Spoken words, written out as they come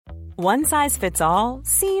One size fits all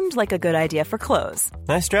seemed like a good idea for clothes.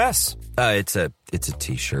 Nice dress. It's a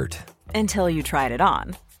t-shirt. Until you tried it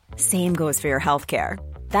on. Same goes for your healthcare.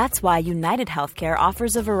 That's why United Healthcare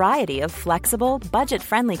offers a variety of flexible,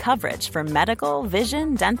 budget-friendly coverage for medical,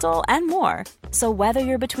 vision, dental, and more. So whether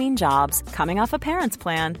you're between jobs, coming off a parent's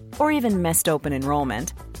plan, or even missed open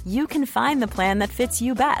enrollment, you can find the plan that fits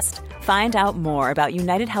you best. Find out more about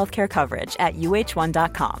United Healthcare coverage at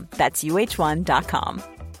uh1.com. That's uh1.com.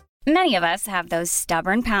 Many of us have those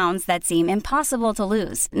stubborn pounds that seem impossible to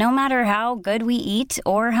lose, no matter how good we eat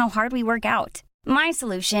or how hard we work out. My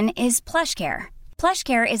solution is PlushCare.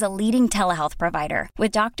 PlushCare is a leading telehealth provider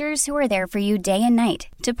with doctors who are there for you day and night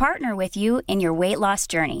to partner with you in your weight loss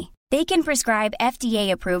journey. They can prescribe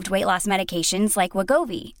FDA-approved weight loss medications like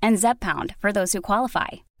Wegovy and Zepbound for those who qualify.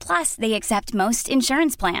 Plus, they accept most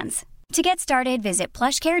insurance plans. To get started, visit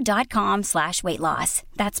plushcare.com/weightloss.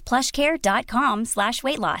 That's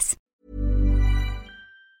plushcare.com/weightloss.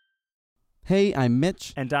 Hey, I'm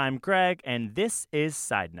Mitch. And I'm Greg, and this is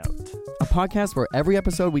Side Note, a podcast where every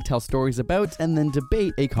episode we tell stories about and then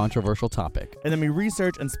debate a controversial topic. And then we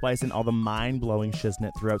research and splice in all the mind-blowing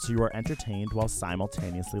shiznit throughout so you are entertained while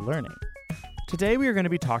simultaneously learning. Today we are going to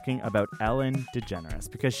be talking about Ellen DeGeneres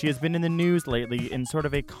because she has been in the news lately in sort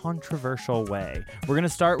of a controversial way. We're going to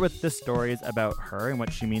start with the stories about her and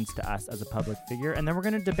what she means to us as a public figure, and then we're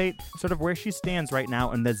going to debate sort of where she stands right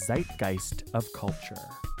now in the zeitgeist of culture.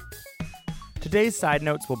 Today's Side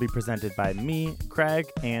Notes will be presented by me, Craig,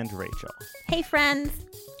 and Rachel. Hey friends,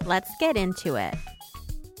 let's get into it.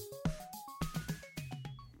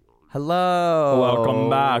 Hello. Welcome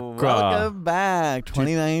back. Welcome back.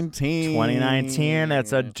 2019. 2019.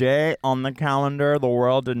 It's a day on the calendar. The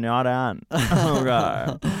world did not end.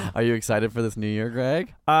 Okay. Are you excited for this new year,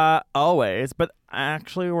 Greg? Always. But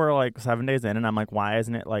actually, we're like 7 days in, and I'm like, why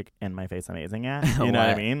isn't it like in my face amazing yet? You know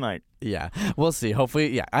what I mean? Like, yeah, we'll see.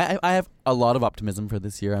 Hopefully, yeah. I have a lot of optimism for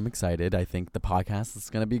this year. I'm excited. I think the podcast is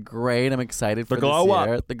going to be great. I'm excited for the glow this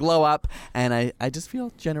year. up. The glow up. And I just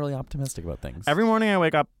feel generally optimistic about things. Every morning I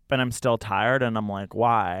wake up and I'm still tired, and I'm like,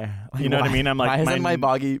 why? You know what I mean? I'm like, why hasn't my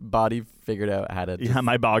body figured out how to just... Yeah,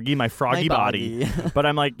 my froggy body. But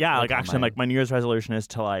I'm like, yeah, like actually I'm like, my New Year's resolution is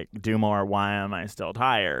to like do more. Why am I still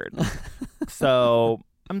tired? So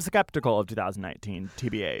I'm skeptical of 2019,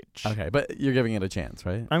 TBH. Okay, but you're giving it a chance,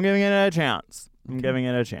 right? I'm giving it a chance.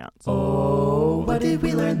 Oh, what did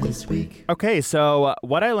we learn this week? Okay, so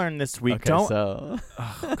what I learned this week, don't even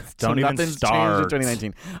start.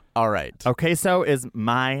 2019. All right. Okay, so is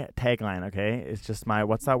my tagline, okay? It's just my,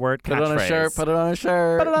 what's that word? Put it on a shirt. Put it on a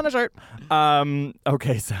shirt. Put it on a shirt.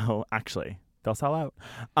 Okay, so actually, they'll sell out.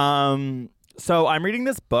 So I'm reading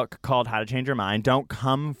this book called How to Change Your Mind. Don't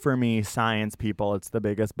come for me, science people. It's the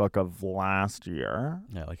biggest book of last year.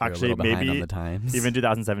 Yeah, like you're actually, a little behind maybe on the times. Even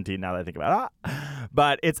 2017, now that I think about it.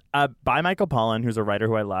 But it's by Michael Pollan, who's a writer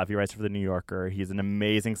who I love. He writes for The New Yorker. He's an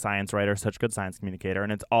amazing science writer, such a good science communicator.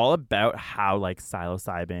 And it's all about how like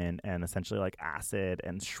psilocybin and essentially like acid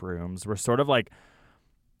and shrooms were sort of like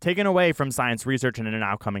taken away from science research and are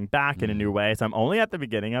now coming back in a new way. So I'm only at the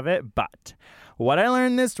beginning of it. But what I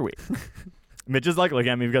learned this week... Mitch is like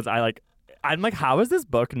looking at me because I'm like, how is this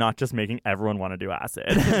book not just making everyone want to do acid?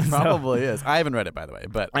 It probably is. I haven't read it, by the way,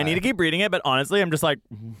 but I need to keep reading it. But honestly, I'm just like,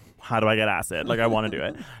 how do I get acid? Like, I want to do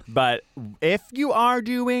it. But if you are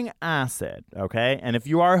doing acid, okay, and if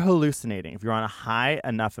you are hallucinating, if you're on a high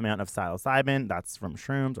enough amount of psilocybin, that's from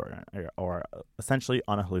shrooms or essentially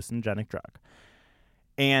on a hallucinogenic drug,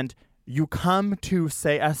 and you come to,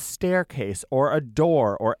 say, a staircase or a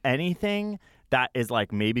door or anything that is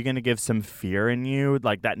like maybe going to give some fear in you,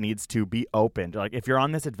 like that needs to be opened. Like if you're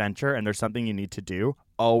on this adventure and there's something you need to do,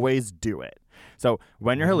 always do it. So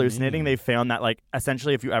when you're hallucinating, they found that like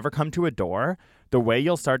essentially if you ever come to a door, the way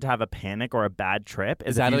you'll start to have a panic or a bad trip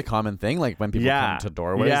is that a common thing? Like when people come to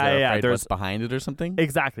doorways, they're afraid what's behind it or something?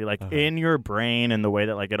 Exactly. Like in your brain and the way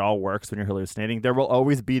that like it all works when you're hallucinating, there will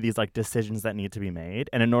always be these like decisions that need to be made.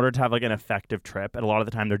 And in order to have like an effective trip, and a lot of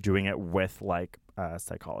the time they're doing it with like a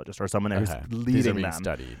psychologist or someone who's leading them.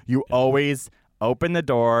 Studied. You always open the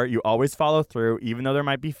door. You always follow through, even though there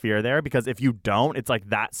might be fear there, because if you don't, it's like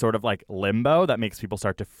that sort of like limbo that makes people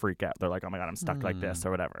start to freak out. They're like, oh my God, I'm stuck like this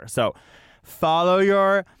or whatever. So follow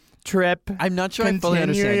your trip. I'm not sure I fully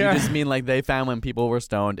understand. You just mean like they found when people were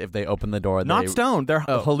stoned, if they open the door, not stoned, they're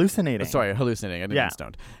hallucinating. Sorry, hallucinating. I didn't mean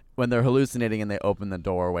stoned. When they're hallucinating and they open the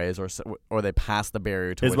doorways or they pass the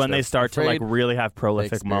barrier to is when they start to like really have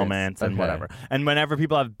prolific moments and whatever. And whenever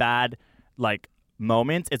people have bad like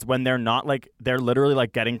moments, it's when they're not like they're literally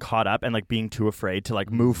like getting caught up and like being too afraid to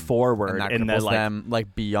like move forward, and that in the cripples like them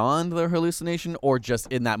like beyond their hallucination, or just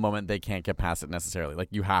in that moment they can't get past it necessarily. Like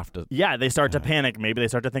you have to. yeah, they start to panic. Maybe they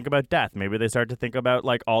start to think about death. Maybe they start to think about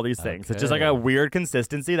like all these things. It's just like a weird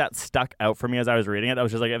consistency that stuck out for me as I was reading it. That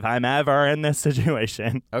was just like, if I'm ever in this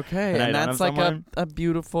situation, Okay, and I and don't that's have like someone- a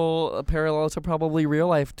beautiful parallel to probably real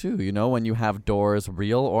life too. You know, when you have doors,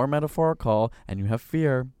 real or metaphorical, and you have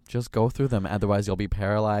fear, just go through them. Otherwise, you'll be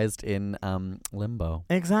paralyzed in limbo.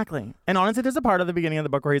 Exactly. And honestly, there's a part of the beginning of the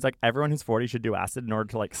book where he's like, everyone who's 40 should do acid in order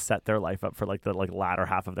to like set their life up for like the like latter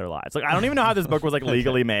half of their lives. Like, I don't even know how this book was like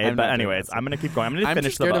legally made, I'm but not doing anyways, acid. I'm gonna keep going. I'm gonna I'm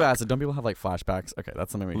finish just the scared book. of acid. Don't people have like flashbacks? Okay,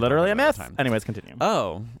 that's something we can Literally talk a about myth. another time. Anyways, continue.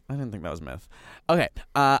 Oh, I didn't think that was a myth. Okay,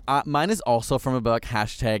 mine is also from a book.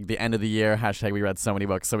 Hashtag the end of the year. Hashtag we read so many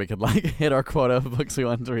books so we could like hit our quota of books we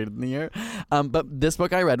wanted to read in the year. But this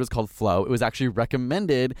book I read was called Flow. It was actually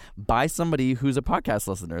recommended by somebody who's a podcast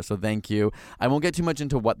listener. So thank you. I won't get too much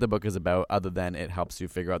into what the book is about, other than it helps you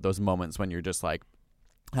figure out those moments when you're just like,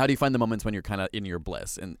 how do you find the moments when you're kind of in your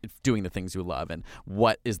bliss and doing the things you love, and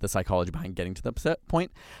what is the psychology behind getting to the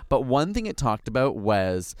point? But one thing it talked about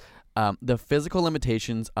was the physical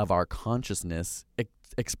limitations of our consciousness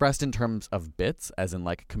expressed in terms of bits, as in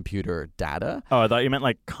like computer data. Oh, I thought you meant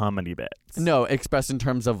like comedy bits. No, expressed in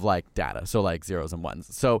terms of like data, so like zeros and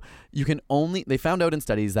ones. So you can only, they found out in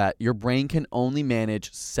studies that your brain can only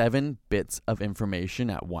manage 7 bits of information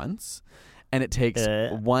at once. And it takes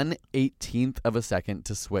 1/18 of a second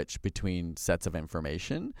to switch between sets of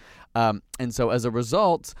information. And so as a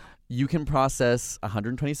result, you can process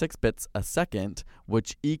 126 bits a second,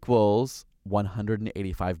 which equals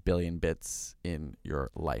 185 billion bits in your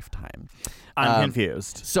lifetime. I'm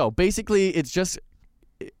confused. So basically, it's just,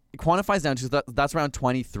 it quantifies down to that's around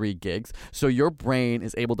 23 gigs. So your brain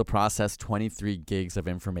is able to process 23 gigs of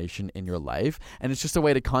information in your life, and it's just a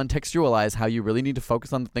way to contextualize how you really need to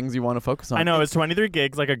focus on the things you want to focus on. I know, it's 23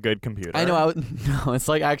 gigs like a good computer. I know. No, it's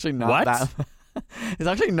like actually not What? that. It's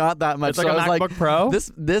actually not that much. It's like So a I was MacBook Pro?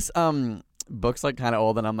 This book's like kind of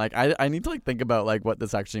old, and I'm like, I need to like think about like what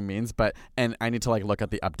this actually means, and I need to like look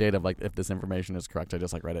at the update of like if this information is correct. I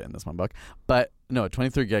just like read it in this one book, but no,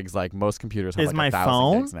 23 gigs, like most computers have Is like my 1,000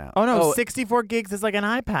 phone? gigs now. Oh no, 64 gigs is like an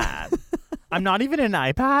iPad. I'm not even an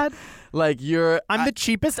iPad. Like I'm the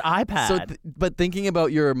cheapest iPad. So, but thinking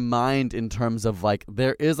about your mind in terms of like,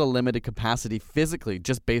 there is a limited capacity physically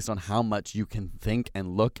just based on how much you can think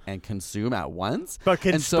and look and consume at once. but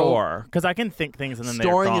can and so store, because I can think things and then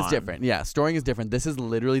storing they're is gone. different. Yeah, storing is different. This is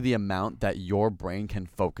literally the amount that your brain can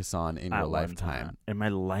focus on in At your one lifetime. time. In my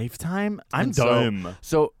lifetime? I'm And so- dumb.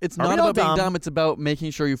 So it's Are we not all about being dumb? dumb. It's about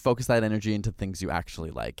making sure you focus that energy into things you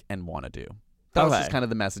actually like and want to do. That was Okay. just kind of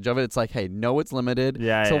the message of it. It's like, hey, know it's limited,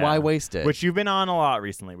 Yeah, so yeah. why waste it? Which you've been on a lot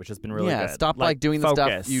recently, which has been really yeah, good. stop like doing the stuff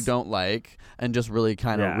focus. you don't like and just really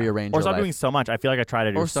kind of Yeah. rearrange Or your stop life. doing so much. I feel like I try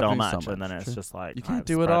to do Or stop so doing much, so and then much. it's True. just like You can't I've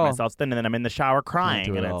do it spread all. myself thin, and then I'm in the shower crying,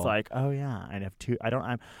 do and it it's all. like, oh yeah, I have two. I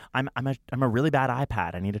don't. I'm a really bad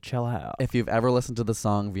iPad. I need to chill out. If you've ever listened to the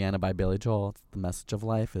song Vienna by Billy Joel, it's the message of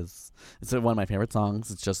life it's one of my favorite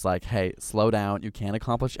songs. It's just like, hey, slow down. You can't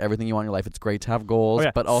accomplish everything you want in your life. It's great to have goals, Oh,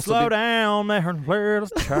 yeah. but also slow down, there, little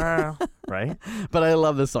child. Right? But I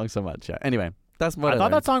love this song so much. Yeah. Anyway, that's what I thought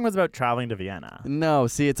learned. that song was about traveling to Vienna. No,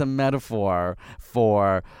 see, it's a metaphor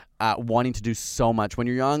for wanting to do so much when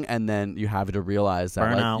you're young, and then you have to realize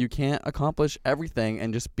that Burnout. like, you can't accomplish everything,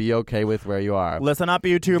 and just be okay with where you are. Listen up,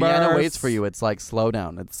 YouTubers. Vienna waits for you. It's like slow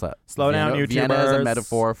down. It's Slow down, Vienna is a YouTubers.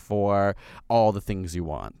 metaphor for all the things you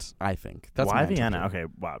want. I think that's Why my Vienna? interpretation.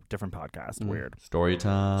 Okay, wow, different podcast. Weird. Story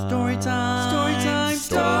time.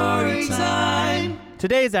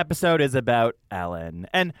 Today's episode is about Ellen,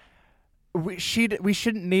 and we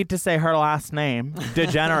shouldn't need to say her last name.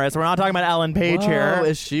 DeGeneres. We're not talking about Ellen Page Whoa, here.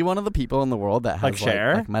 is she one of the people in the world that has Like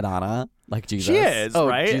Cher? like Madonna, like Jesus? She is, oh,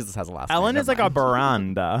 right? Jesus has a last name. Ellen is like Never a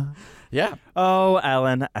mind. veranda. Yeah. Oh,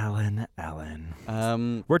 Ellen.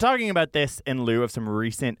 We're talking about this in lieu of some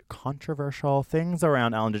recent controversial things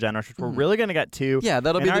around Ellen DeGeneres, which we're really going to get to. Yeah,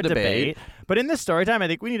 that'll in be the our debate. But in this story time, I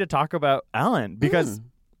think we need to talk about Ellen because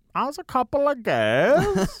as a couple of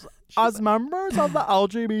gays, as members of the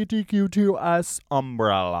LGBTQ2S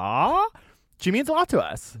umbrella, she means a lot to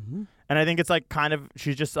us. And I think it's like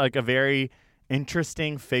she's just like a very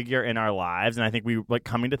interesting figure in our lives. And I think we like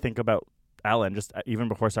coming to think about Ellen, just even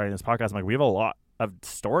before starting this podcast, I'm like, we have a lot of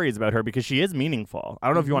stories about her because she is meaningful. I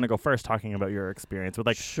don't know if you want to go first talking about your experience with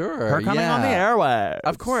like Sure, her coming on the airwaves.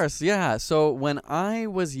 Of course, yeah. So when I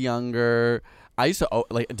was younger, I used to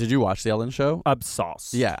did you watch the Ellen show?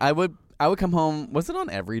 Obsessed. Yeah, I would come home. Was it on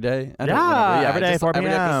every day? I don't Yeah, remember. every day, just 4 every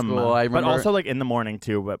day after p.m. school. I remember, but also like in the morning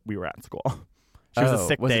too, but we were at school. She was a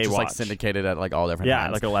sick was day it just watch. like syndicated at like all different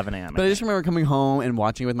times? Like 11 a.m. But I just remember coming home and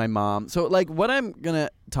watching it with my mom. So like what I'm gonna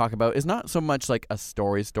talk about is not so much like a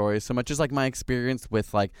story so much as like my experience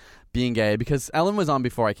with like being gay, because Ellen was on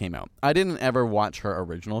before I came out. I didn't ever watch her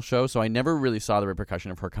original show, so I never really saw the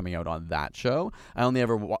repercussion of her coming out on that show. I only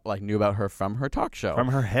ever like knew about her from her talk show. From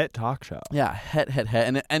her hit talk show. Yeah, hit.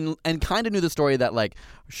 And kind of knew the story that like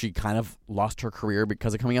she kind of lost her career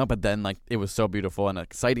because of coming out, but then like it was so beautiful and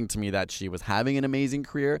exciting to me that she was having an amazing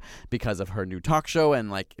career because of her new talk show, and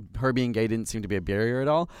like her being gay didn't seem to be a barrier at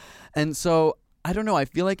all. And so I don't know, I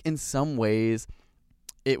feel like in some ways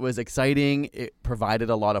it was exciting. It provided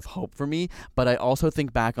a lot of hope for me, but I also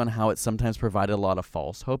think back on how it sometimes provided a lot of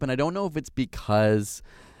false hope. And I don't know if it's because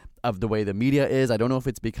of the way the media is. I don't know if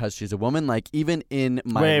it's because she's a woman. Like even in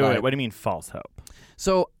my Wait, what do you mean false hope?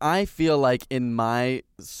 So I feel like in my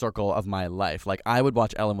circle of my life, like I would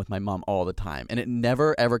watch Ellen with my mom all the time, and it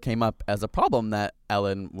never ever came up as a problem that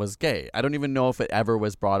Ellen was gay. I don't even know if it ever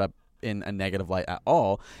was brought up in a negative light at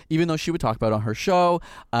all, even though she would talk about it on her show.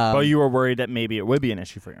 But you were worried that maybe it would be an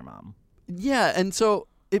issue for your mom. Yeah, and so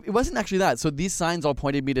it wasn't actually that. So these signs all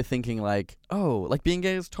pointed me to thinking like, oh, like being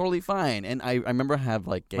gay is totally fine. And I remember have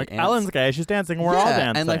like gay aunts. Ellen's gay, she's dancing, we're all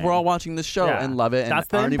dancing. And like we're all watching this show and love it, and that's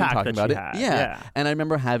the aren't even impact talking that about she it. had. Yeah. And I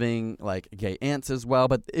remember having like gay aunts as well,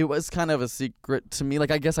 but it was kind of a secret to me.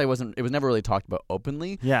 Like I guess it was never really talked about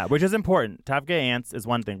openly. Yeah, which is important. To have gay aunts is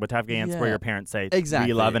one thing, but to have gay aunts where your parents say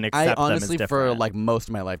exactly. we love and accept I honestly them is different. for like most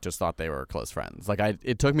of my life just thought they were close friends. Like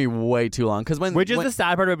it took me way too long because which is the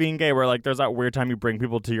sad part about being gay, where like there's that weird time you bring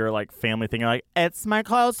people to your like family thing, you're like, it's my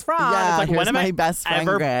close friend. Yeah, it's like, here's when am my I best friend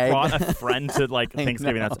ever Greg. brought a friend to like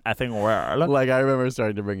Thanksgiving? That's effing weird. Like I remember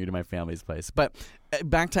starting to bring you to my family's place. But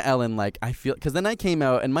back to Ellen, like I feel, because then I came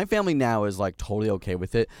out and my family now is like totally okay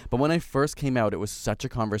with it. But when I first came out, it was such a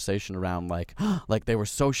conversation around like they were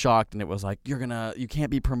so shocked, and it was like you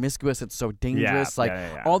can't be promiscuous. It's so dangerous.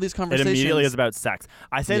 All these conversations. It immediately is about sex.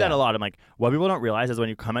 I say that a lot. I'm like, what people don't realize is when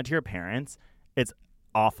you come out to your parents, it's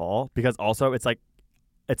awful because also it's like,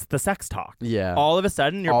 it's the sex talk. Yeah. All of a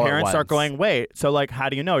sudden, your parents start going, wait, so like, how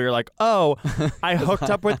do you know? You're like, oh, I hooked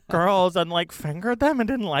up with girls and like fingered them and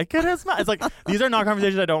didn't like it as much. It's like, these are not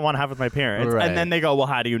conversations I don't want to have with my parents. Right. And then they go, well,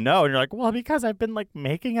 how do you know? And you're like, well, because I've been like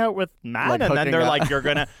making out with Matt. Like and then they're hooking up. like, you're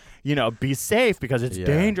going to, be safe because it's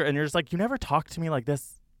dangerous. And you're just like, you never talked to me like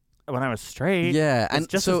this when I was straight. Yeah. It's And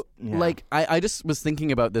just so like, I just was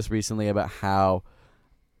thinking about this recently about how,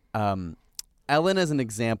 Ellen, as an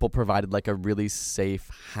example, provided like a really safe,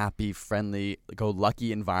 happy, friendly,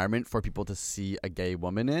 go-lucky environment for people to see a gay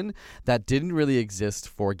woman in that didn't really exist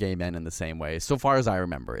for gay men in the same way, so far as I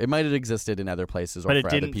remember. It might have existed in other places, or but it for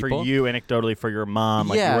didn't other people. for you, anecdotally, for your mom.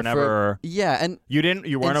 Like you were never. And you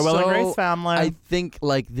weren't a Will and Grace family. I think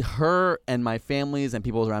like her and my family's and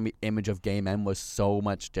people's around me image of gay men was so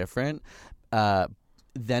much different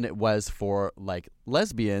than it was for like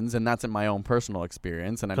lesbians, and that's in my own personal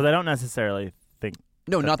experience. And because I don't necessarily think.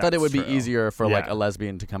 No, not that it would be true. easier for like a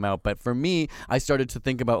lesbian to come out, but for me, I started to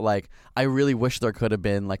think about like I really wish there could have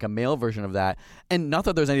been like a male version of that, and not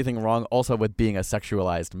that there's anything wrong also with being a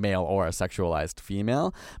sexualized male or a sexualized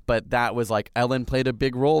female, but that was like Ellen played a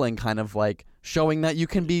big role in kind of like showing that you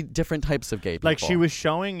can be different types of gay people. Like she was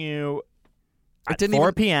showing you. It At didn't 4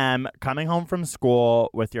 even- p.m., coming home from school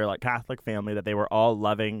with your like Catholic family, that they were all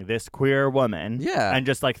loving this queer woman. Yeah. And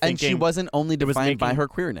just like thinking. And she wasn't only was defined by making- her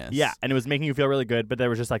queerness. Yeah. And it was making you feel really good, but there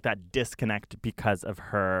was just like that disconnect because of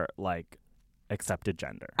her like accepted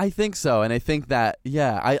gender. I think so, and I think that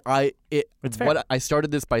It's fair. what I started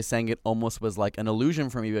this by saying it almost was like an illusion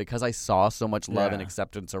for me because I saw so much love and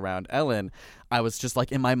acceptance around Ellen. I was just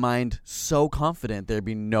like in my mind so confident there'd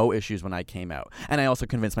be no issues when I came out, and I also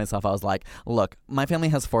convinced myself. I was like, look, my family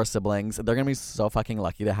has 4 siblings. They're gonna be so fucking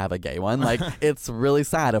lucky to have a gay one. Like it's really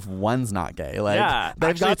sad if one's not gay. Like they've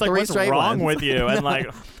Actually, got it's like 3 what's straight wrong ones. with you? And like.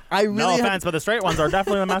 I really no had- offense, but the straight ones are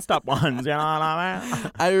definitely the messed up ones. You know what I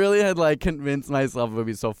mean? I really had like convinced myself it would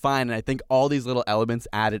be so fine, and I think all these little elements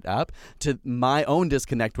added up to my own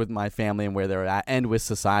disconnect with my family and where they're at, and with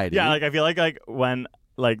society. Yeah, like I feel like when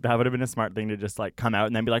like that would have been a smart thing to just like come out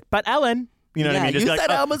and then be like, but Ellen. You know what I mean? Just you be like,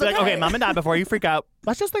 said Ellen was be like, okay. okay, mom and dad, before you freak out,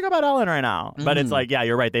 let's just think about Ellen right now. But it's like, yeah,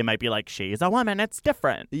 you're right. They might be like, she's a woman. It's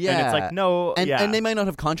different. Yeah. And it's like, no. And they might not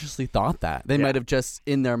have consciously thought that. They might have just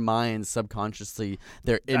in their minds subconsciously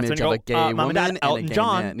their That's image when of you a go, gay Mom woman and Dad, a Elton gay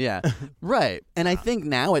John. man. Yeah. Right. And I think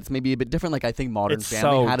now it's maybe a bit different. Like I think Modern It's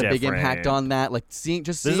Family so had a big different. impact on that. Like seeing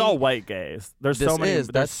This is all white gays. There's This so many. is.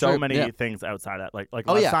 There's That's so true. many Yeah. things outside that. Like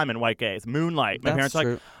Oh, Love yeah. Simon, white gays, Moonlight. My That's parents are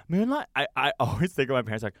true. like, Moonlight. I always think of my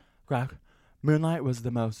parents like, Greg, Moonlight was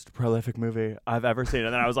the most prolific movie I've ever seen.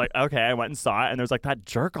 And then I was like, okay, I went and saw it, and there's like that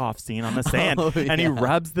jerk-off scene on the sand, and he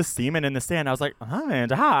rubs the semen in the sand. I was like, oh,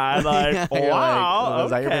 and hi. Like, Yeah, wow, like,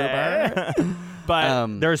 was that your okay. favorite part?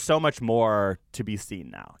 But there's so much more to be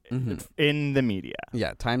seen now in the media.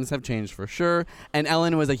 Yeah, times have changed for sure. And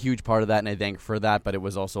Ellen was a huge part of that, and I thank for that, but it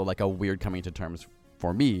was also like a weird coming to terms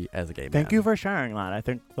for me as a gay man. Thank you for sharing that. I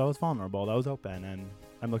think that was vulnerable. That was open. And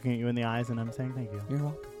I'm looking at you in the eyes, and I'm saying thank you. You're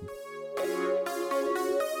welcome.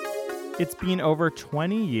 It's been over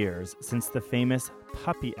 20 years since the famous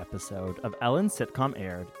Puppy episode of Ellen's sitcom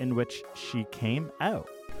aired, in which she came out.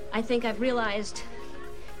 I think I've realized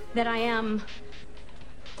that I'm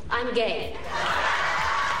gay.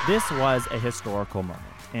 This was a historical moment,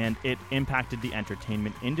 and it impacted the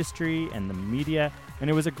entertainment industry and the media, and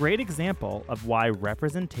it was a great example of why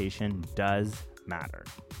representation does matter.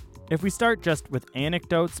 If we start just with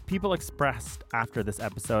anecdotes, people expressed after this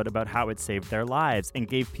episode about how it saved their lives and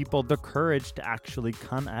gave people the courage to actually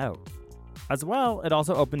come out. As well, it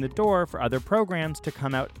also opened the door for other programs to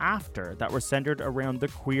come out after that were centered around the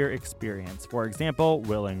queer experience. For example,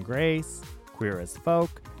 Will and Grace, Queer as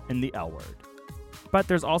Folk, and The L Word. But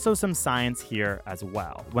there's also some science here as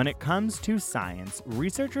well. When it comes to science,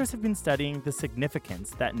 researchers have been studying the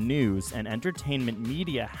significance that news and entertainment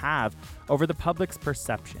media have over the public's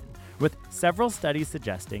perception, with several studies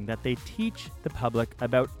suggesting that they teach the public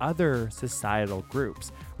about other societal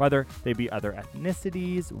groups, whether they be other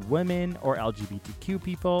ethnicities, women, or LGBTQ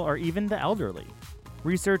people, or even the elderly.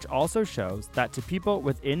 Research also shows that to people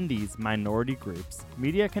within these minority groups,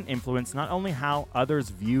 media can influence not only how others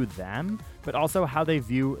view them, but also how they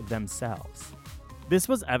view themselves. This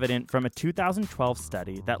was evident from a 2012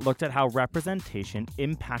 study that looked at how representation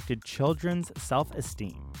impacted children's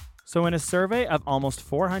self-esteem. So in a survey of almost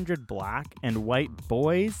 400 Black and white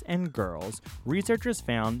boys and girls, researchers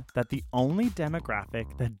found that the only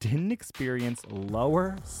demographic that didn't experience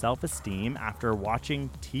lower self-esteem after watching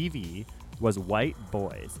TV was white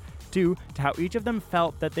boys, due to how each of them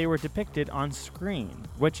felt that they were depicted on screen,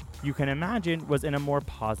 which you can imagine was in a more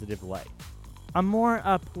positive light. A more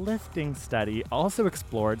uplifting study also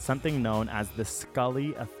explored something known as the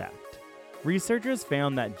Scully effect. Researchers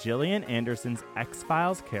found that Gillian Anderson's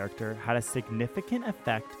X-Files character had a significant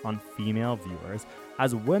effect on female viewers,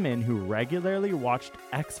 as women who regularly watched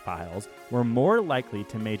X-Files were more likely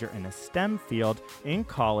to major in a STEM field in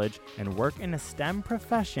college and work in a STEM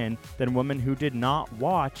profession than women who did not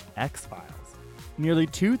watch X-Files. Nearly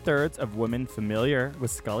 2/3 of women familiar with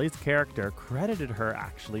Scully's character credited her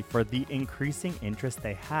actually for the increasing interest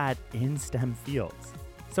they had in STEM fields.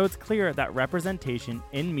 So it's clear that representation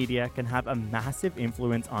in media can have a massive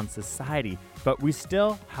influence on society, but we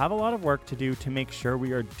still have a lot of work to do to make sure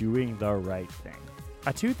we are doing the right thing.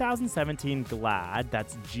 A 2017 GLAAD,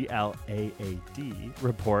 that's G-L-A-A-D,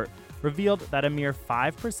 report revealed that a mere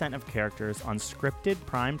 5% of characters on scripted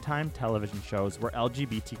primetime television shows were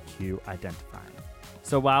LGBTQ identifying.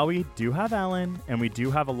 So while we do have Ellen, and we do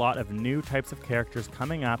have a lot of new types of characters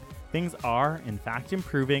coming up, things are, in fact,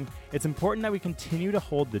 improving. It's important that we continue to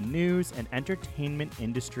hold the news and entertainment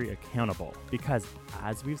industry accountable because,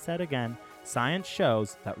 as we've said again, science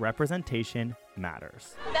shows that representation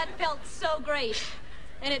matters. That felt so great,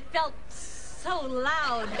 and it felt so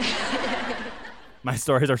loud. My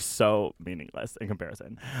stories are so meaningless in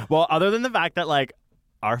comparison. Well, other than the fact that, like,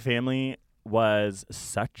 our family was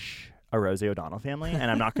such a Rosie O'Donnell family,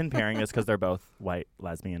 and I'm not comparing this because they're both white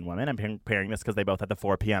lesbian women. I'm comparing this because they both had the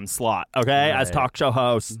 4 p.m. slot, okay, as talk show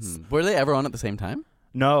hosts. Mm-hmm. Were they ever on at the same time?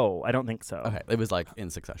 No, I don't think so. Okay, it was like in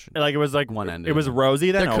succession. Like it was like one end. It was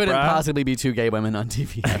Rosie then There Oprah. couldn't possibly be 2 gay women on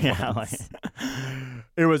TV. Yeah, like,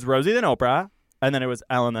 it was Rosie then Oprah, and then it was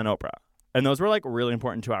Ellen then Oprah. And those were like really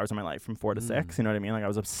important 2 hours of my life from 4 to 6. You know what I mean? Like I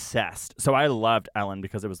was obsessed. So I loved Ellen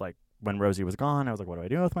because it was like when Rosie was gone, I was like, what do I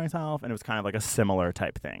do with myself? And it was kind of like a similar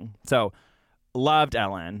type thing. So loved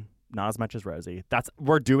Ellen, not as much as Rosie.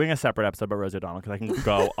 We're doing a separate episode about Rosie O'Donnell because I can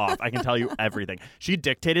go off. I can tell you everything. She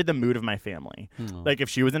dictated the mood of my family. Like if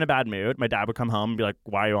she was in a bad mood, my dad would come home and be like,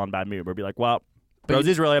 why are you on a bad mood? We'd be like, well,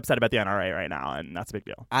 Rosie's really upset about the NRA right now, and that's a big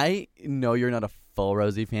deal. I know you're not a full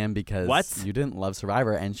Rosie fan because you didn't love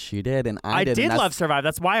Survivor, and she did, and I did. I did love Survivor.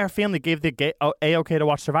 That's why our family gave the A-OK to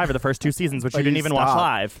watch Survivor the first 2 seasons, which you didn't even watch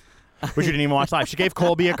live. Which you didn't even watch live. She gave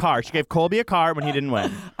Colby a car. She gave Colby a car when he didn't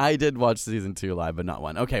win. I did watch season 2 live, but not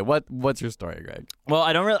 1. Okay, what's your story, Greg? Well,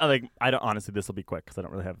 honestly, this will be quick because I don't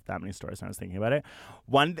really have that many stories when I was thinking about it.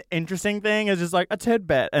 One interesting thing is just like a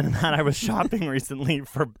tidbit, and that I was shopping recently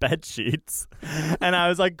for bed sheets, and I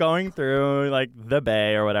was like going through like the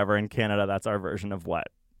Bay or whatever in Canada. That's our version of what?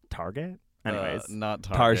 Target? Anyways, not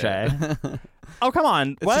Target. Oh, come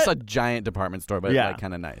on. It's what? just a giant department store, but Yeah. like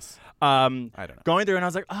kind of nice. I don't know. Going through and I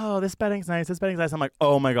was like, oh, this bedding's nice. This bedding's nice. I'm like,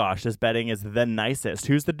 oh my gosh, this bedding is the nicest.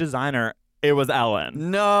 Who's the designer? It was Ellen.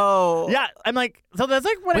 No. Yeah, I'm like, so that's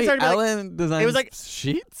like when I Wait, started. Ellen designs it was like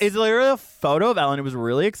sheets? It's literally a photo of Ellen. It was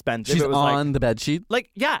really expensive. She's it was on the bed sheet? like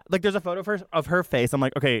yeah, like there's a photo of her face. I'm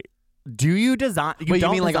like, okay, do you design? Wait,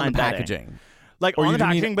 don't you mean like on design the bedding. packaging? Like Or on you the mean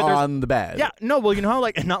packaging, but there's on the bed? yeah, no. Well, you know how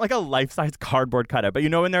like not like a life-size cardboard cutout, but you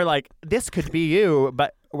know when they're like, this could be you,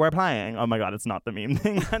 but we're playing. Oh my god, it's not the meme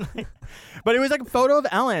thing. But it was like a photo of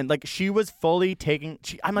Ellen. Like she was fully taking.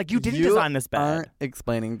 I'm like, you didn't design this bed. You aren't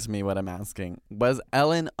explaining to me what I'm asking. Was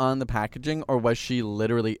Ellen on the packaging, or was she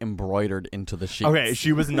literally embroidered into the sheets? Okay,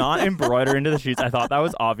 she was not embroidered into the sheets. I thought that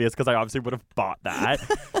was obvious because I obviously would have bought that.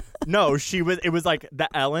 No, she was. It was like the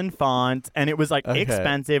Ellen font, and it was like Okay.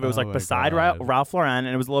 expensive. It was Oh like my beside God. Ralph Lauren,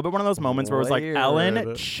 and it was a little bit one of those moments where it was like, Ellen,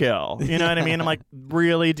 Weird. chill. You know what I mean? I'm like,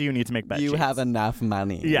 really? Do you need to make bed You sheets? have enough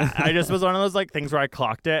money. Yeah, I just was one of those like things where I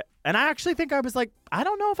clocked it, and I actually think I was like, I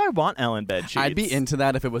don't know if I want Ellen bed sheets. I'd be into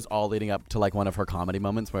that if it was all leading up to like one of her comedy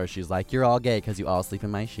moments where she's like, "You're all gay because you all sleep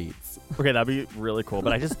in my sheets." Okay, that'd be really cool,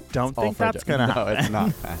 but I just don't All think for a that's joke. gonna No, happen. it's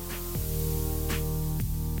not.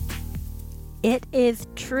 It is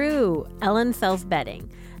true. Ellen sells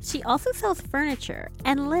bedding. She also sells furniture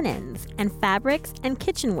and linens and fabrics and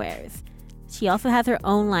kitchenwares. She also has her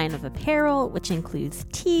own line of apparel, which includes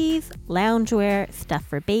tees, loungewear, stuff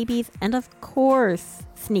for babies, and of course,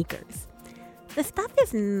 sneakers. The stuff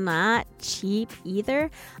is not cheap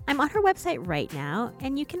either. I'm on her website right now,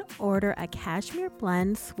 and you can order a cashmere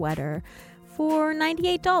blend sweater for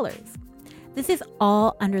 $98. This is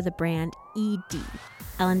all under the brand ED,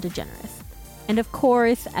 Ellen DeGeneres. And of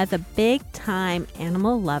course, as a big-time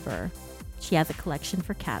animal lover, she has a collection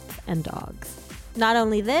for cats and dogs. Not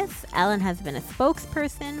only this, Ellen has been a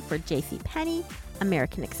spokesperson for JCPenney,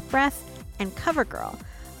 American Express, and CoverGirl.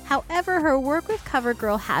 However, her work with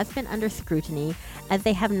CoverGirl has been under scrutiny as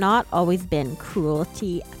they have not always been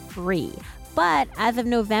cruelty-free. But as of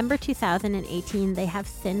November 2018, they have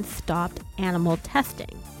since stopped animal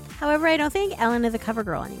testing. However, I don't think Ellen is a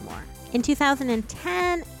CoverGirl anymore. In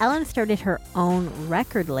 2010, Ellen started her own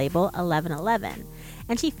record label, 1111,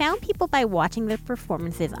 and she found people by watching their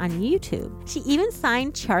performances on YouTube. She even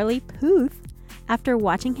signed Charlie Puth after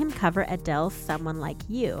watching him cover Adele's Someone Like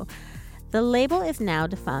You. The label is now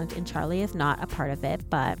defunct and Charlie is not a part of it,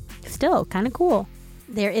 but still kind of cool.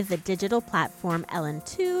 There is the digital platform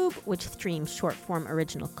EllenTube, which streams short-form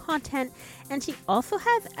original content, and she also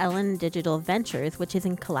has Ellen Digital Ventures, which is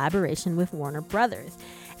in collaboration with Warner Brothers.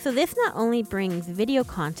 So this not only brings video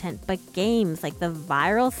content, but games like the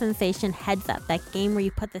viral sensation Heads Up, that game where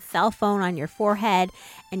you put the cell phone on your forehead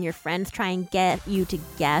and your friends try and get you to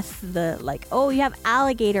guess the, like, oh, you have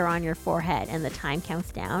alligator on your forehead, and the time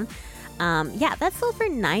counts down. Yeah, that's sold for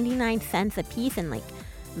 99 cents a piece, and like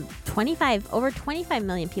over 25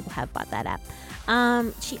 million people have bought that app.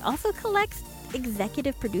 She also collects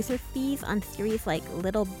executive producer fees on series like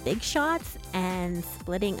Little Big Shots and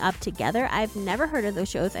Splitting Up Together. I've never heard of those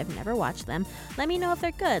shows. I've never watched them. Let me know if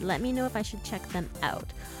they're good. Let me know if I should check them out.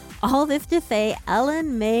 All this to say,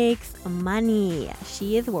 Ellen makes money.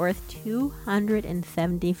 She is worth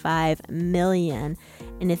 $275 million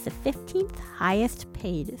and is the 15th highest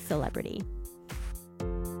paid celebrity.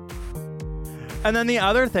 And then the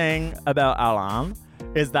other thing about Ellen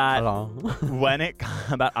is that when it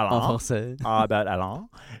about Ellen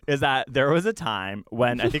is that there was a time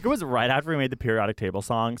when I think it was right after we made the periodic table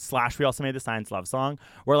song / we also made the Science Love song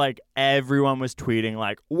where like everyone was tweeting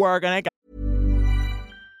like, we're gonna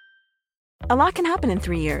A lot can happen in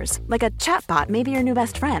 3 years, like a chatbot may be your new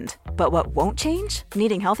best friend. But what won't change?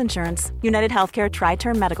 Needing health insurance. United Healthcare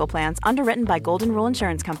Tri-Term Medical Plans, underwritten by Golden Rule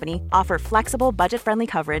Insurance Company, offer flexible, budget-friendly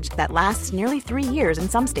coverage that lasts nearly 3 years in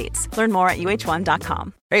some states. Learn more at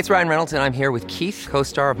UH1.com. Hey, it's Ryan Reynolds, and I'm here with Keith,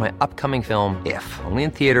 co-star of my upcoming film, If, only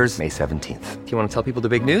in theaters May 17th. Do you want to tell people the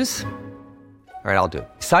big news? All right, I'll do it.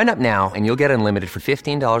 Sign up now and you'll get unlimited for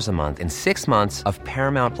 $15 a month and 6 months of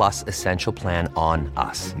Paramount Plus Essential Plan on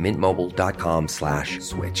us.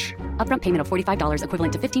 MintMobile.com/switch. Upfront payment of $45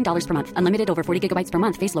 equivalent to $15 per month. Unlimited over 40 gigabytes per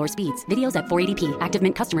month. Face lower speeds. Videos at 480p. Active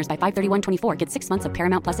Mint customers by 531.24 get 6 months of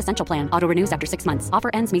Paramount Plus Essential Plan. Auto renews after 6 months. Offer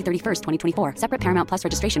ends May 31st, 2024. Separate Paramount Plus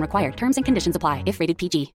registration required. Terms and conditions apply if rated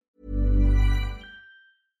PG.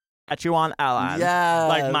 get you on Ellen. Yes.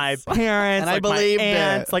 Like my parents, And I like believed my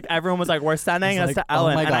aunts, it. like everyone was like, we're sending us Like, to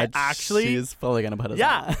Ellen. Oh my and God, I actually, she's fully gonna put us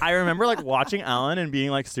yeah, on. I remember like watching Ellen and being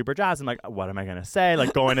like super jazzed. I'm like, what am I gonna say?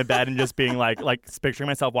 Like going to bed and just being like picturing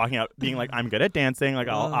myself walking out, being like, I'm good at dancing. Like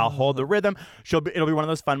I'll hold the rhythm. It'll be one of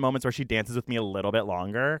those fun moments where she dances with me a little bit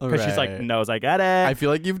longer because she's like Right. knows I get it. I feel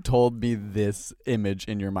like you've told me this image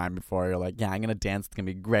in your mind before. You're like, yeah, I'm gonna dance. It's gonna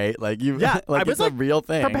be great. Like you, Yeah, like I was it's a real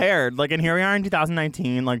thing. prepared. Like, and here we are in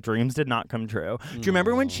 2019. Like, dreams did not come true. Do you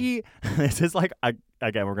remember when she? This is like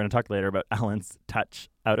again, we're gonna talk later about Ellen's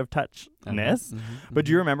out of touchness. But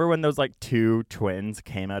do you remember when those like two twins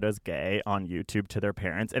came out as gay on YouTube to their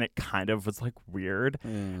parents, and it kind of was like weird,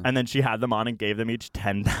 and then she had them on and gave them each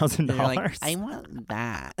 $10,000. Like, I want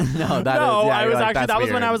that. I was actually that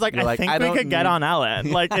was when I was like, You're I think we could get on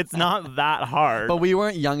Ellen. Like, it's not that hard. But we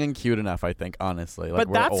weren't young and cute enough, I think, honestly. Like, But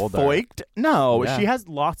we're that's older. foiked. No, Yeah. she has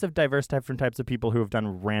lots of diverse different types of people who have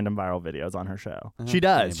done random viral videos on her show. She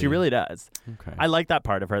does. She maybe. really does. Okay. I like that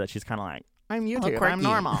part of her that she's kind of like, I'm YouTube. I'm quirky.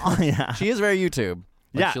 normal. Yeah. She is very YouTube.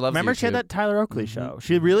 Like, Yeah, she loves remember she had YouTube. that Tyler Oakley show.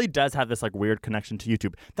 She really does have this like weird connection to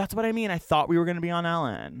YouTube. That's what I mean. I thought we were going to be on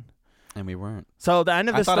Ellen. And we weren't. So the end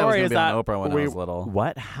of I the thought I was story gonna is be on that Oprah when I was little.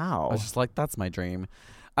 What? How? I was just like, that's my dream.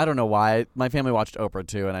 I don't know why. My family watched Oprah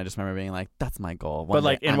too, and I just remember being like, that's my goal. One but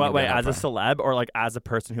like day in I'm what gonna way? be on As a Oprah. celeb or like as a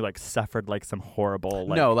person who like suffered like some horrible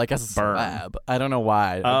like no, like as a burn? celeb. I don't know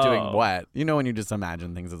why. Like, doing Oh. what? You know when you just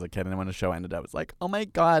imagine things as a kid, and then when the show ended, I was like, oh my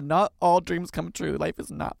God, not all dreams come true. Life is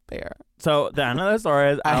not fair. So the end of the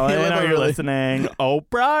story is, I Ellen, are you literally- listening?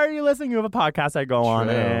 Oprah, are you listening? You have a podcast. I go on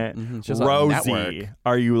True. it. Mhm. She's on a Rosie, network.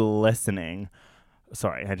 are you listening?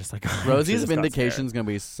 Sorry, I just like Rosie's just got vindication is scared. going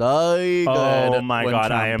to be so good. Oh my when God,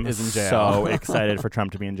 Trump I am is in jail. so excited for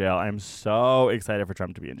Trump to be in jail. I am so excited for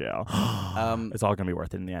Trump to be in jail. It's all going to be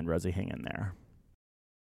worth it in the end. Rosie, hang in there.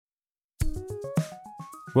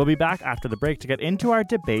 We'll be back after the break to get into our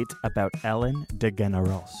debate about Ellen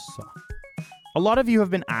DeGeneres. A lot of you have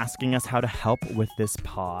been asking us how to help with this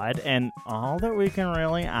pod, and all that we can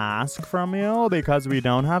really ask from you, because we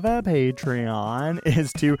don't have a Patreon,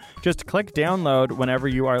 is to just click download whenever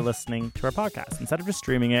you are listening to our podcast. Instead of just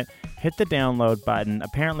streaming it, hit the download button.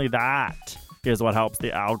 Apparently that is what helps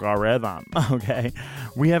the algorithm, okay?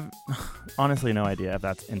 We have honestly no idea if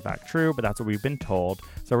that's in fact true, but that's what we've been told.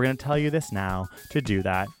 So we're going to tell you this now to do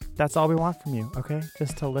that. That's all we want from you, okay?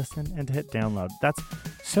 Just to listen and to hit download. That's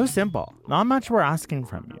so simple. Not much we're asking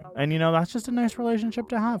from you. And, you know, that's just a nice relationship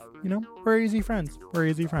to have. You know, we're easy friends. We're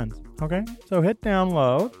easy friends, okay? So hit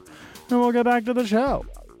download and we'll get back to the show.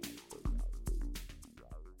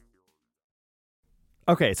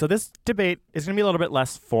 Okay, so this debate is going to be a little bit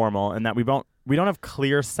less formal in that we don't have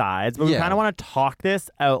clear sides, but we Yeah. kind of want to talk this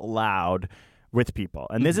out loud with people.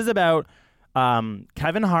 And this is about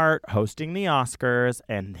Kevin Hart hosting the Oscars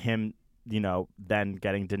and him, you know, then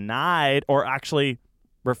getting denied or actually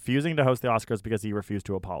refusing to host the Oscars because he refused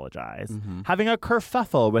to apologize, having a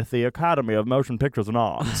kerfuffle with the Academy of Motion Pictures and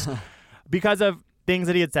Arts because of things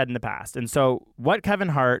that he had said in the past. And so what Kevin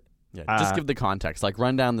Hart... Yeah, just give the context. Like,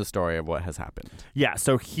 run down the story of what has happened Yeah,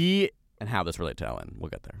 so he... and how this relates to Ellen. We'll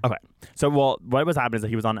get there. Okay. So, well, what was happening is that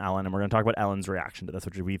he was on Ellen, and we're going to talk about Ellen's reaction to this,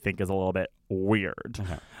 which we think is a little bit weird.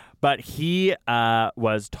 Okay. But he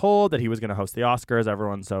was told that he was going to host the Oscars.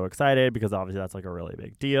 Everyone's so excited because obviously that's like a really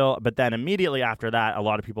big deal. But then immediately after that, a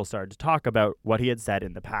lot of people started to talk about what he had said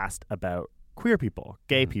in the past about queer people,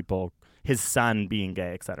 gay people, his son being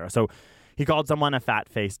gay, etc. So he called someone a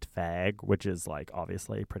fat-faced fag, which is like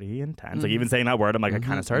obviously pretty intense. Like even saying that word, I'm like, I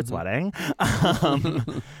kind of started sweating.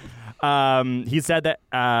 He said that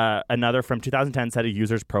another from 2010 said a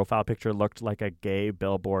user's profile picture looked like a gay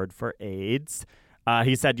billboard for AIDS.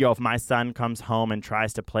 He said, yo, if my son comes home and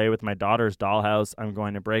tries to play with my daughter's dollhouse, I'm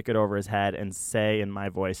going to break it over his head and say in my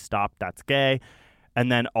voice, stop, that's gay. And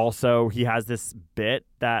then also he has this bit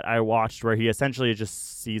that I watched where he essentially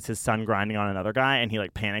just sees his son grinding on another guy and he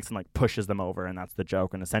like panics and like pushes them over, and that's the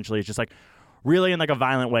joke. And essentially it's just like really in like a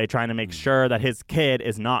violent way trying to make sure that his kid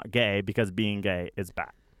is not gay because being gay is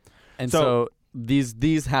bad. And so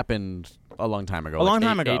these happened a long time ago. A long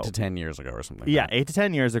time ago. 8 to 10 years ago or something. Yeah, like 8 to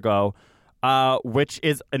 10 years ago, which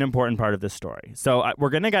is an important part of this story. So we're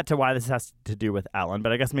going to get to why this has to do with Ellen,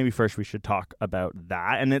 but I guess maybe first we should talk about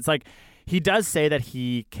that. And it's like he does say that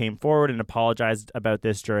he came forward and apologized about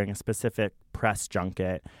this during a specific press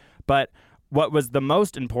junket. But what was the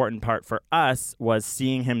most important part for us was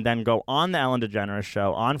seeing him then go on the Ellen DeGeneres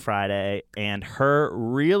show on Friday and her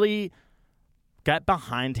really get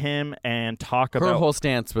behind him and talk Her about whole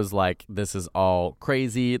stance was like, this is all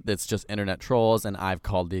crazy. It's just internet trolls, and I've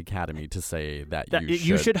called the Academy to say that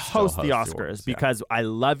you should still host the Oscars awards. because I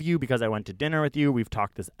love you, because I went to dinner with you. We've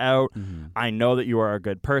talked this out. I know that you are a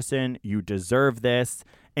good person. You deserve this.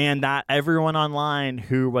 And that everyone online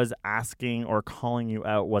who was asking or calling you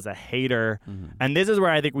out was a hater. And this is where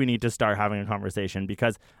I think we need to start having a conversation,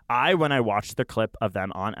 because when I watched the clip of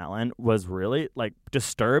them on Ellen, was really like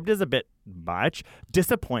disturbed is a bit much,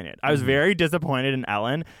 disappointed. I was very disappointed in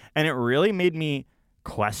Ellen, and it really made me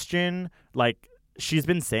question, like, she's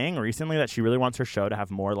been saying recently that she really wants her show to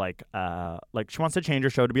have more like she wants to change her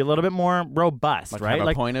show to be a little bit more robust, right? Have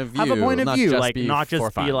like a point of view. have a point of view, like not just for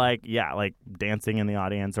be fun. like like dancing in the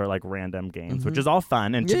audience or like random games, which is all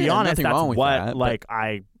fun. And to be honest, nothing that's wrong with what that, like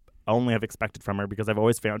I only have expected from her, because I've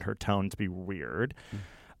always found her tone to be weird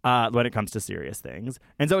when it comes to serious things.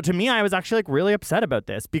 And so to me, I was actually like really upset about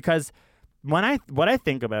this, because what I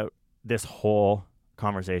think about this whole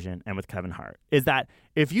conversation and with Kevin Hart is that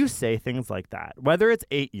if you say things like that, whether it's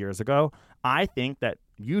 8 years ago, I think that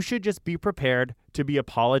you should just be prepared to be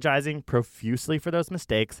apologizing profusely for those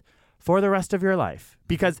mistakes for the rest of your life,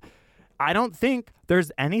 because I don't think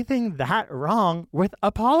there's anything that wrong with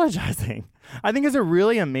apologizing. I think it's a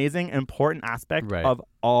really amazing, important aspect of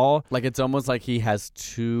all. Like, it's almost like he has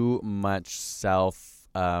too much self,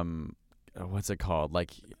 what's it called?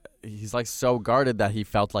 Like, he's like so guarded that he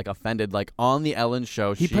felt like offended. Like on the Ellen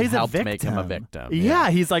show, she plays helped a victim. make him a victim.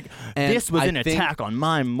 Yeah, he's like, And this was I an attack on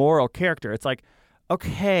my moral character. It's like,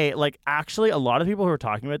 okay, like actually a lot of people who were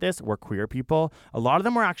talking about this were queer people. A lot of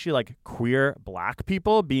them were actually like queer black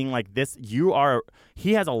people being like,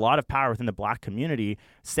 he has a lot of power within the black community.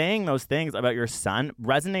 Saying those things about your son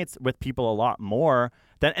resonates with people a lot more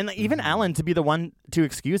than, and even Ellen to be the one to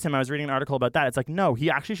excuse him. I was reading an article about that. It's like, no, he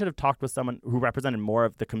actually should have talked with someone who represented more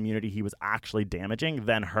of the community he was actually damaging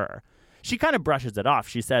than her. She kind of brushes it off.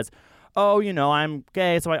 She says, oh, I'm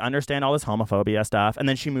gay, so I understand all this homophobia stuff. And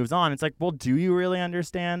then she moves on. It's like, well, do you really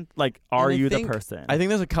understand? Like, are you the person? I think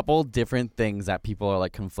there's a couple different things that people are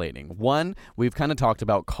like conflating. One, we've kind of talked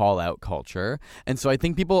about call out culture. And so I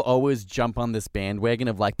think people always jump on this bandwagon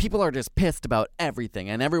of like, people are just pissed about everything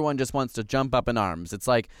and everyone just wants to jump up in arms. It's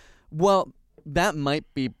like, well, that might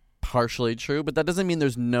be partially true, but that doesn't mean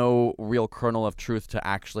there's no real kernel of truth to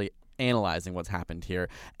actually analyzing what's happened here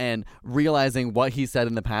and realizing what he said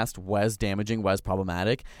in the past was damaging, was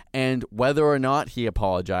problematic, and whether or not he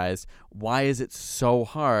apologized, why is it so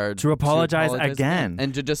hard to apologize again?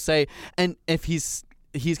 And to just say, and if he's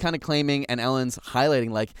kind of claiming, and Ellen's highlighting,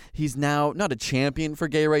 like he's now not a champion for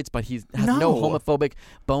gay rights, but he has no homophobic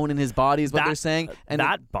bone in his body is what they're saying. And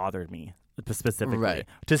that bothered me specifically. Right.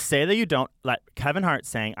 To say that you don't, like Kevin Hart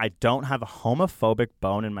saying, I don't have a homophobic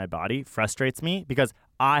bone in my body frustrates me, because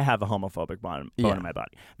I have a homophobic bone in my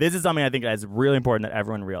body. This is something I think is really important that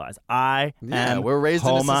everyone realize. We're raised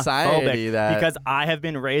in a society that, because I have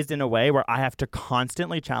been raised in a way where I have to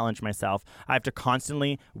constantly challenge myself. I have to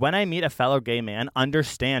constantly, when I meet a fellow gay man,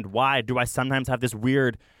 understand why do I sometimes have this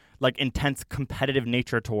weird, like intense competitive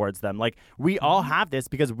nature towards them. Like we all have this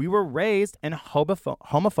because we were raised in a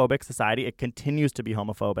homophobic society. It continues to be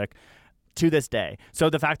homophobic to this day. So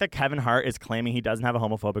the fact that Kevin Hart is claiming he doesn't have a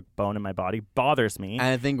homophobic bone in my body bothers me. And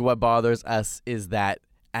I think what bothers us is that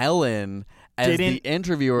Ellen, as the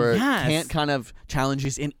interviewer, can't kind of challenge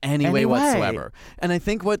these in any way whatsoever. And I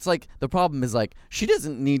think what's like the problem is like she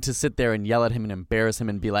doesn't need to sit there and yell at him and embarrass him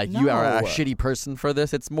and be like, you are a shitty person for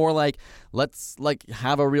this. It's more like, let's like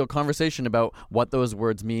have a real conversation about what those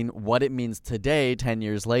words mean, what it means today, 10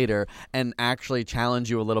 years later, and actually challenge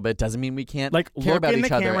you a little bit. Doesn't mean we can't like care look about in each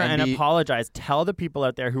the other camera and be, apologize. Tell the people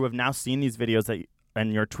out there who have now seen these videos that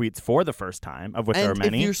and your tweets for the first time, of which there are many.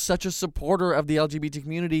 And if you're such a supporter of the LGBT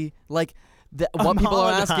community, like what people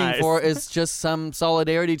are asking for is just some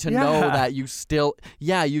solidarity to know that you still,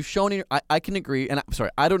 you've shown. I can agree, and I'm sorry,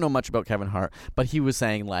 I don't know much about Kevin Hart, but he was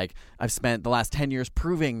saying like, I've spent the last 10 years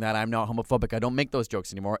proving that I'm not homophobic. I don't make those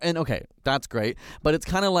jokes anymore. And okay, that's great, but it's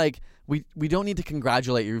kind of like we don't need to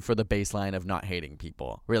congratulate you for the baseline of not hating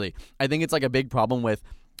people. Really, I think it's like a big problem with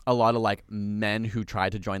a lot of like men who try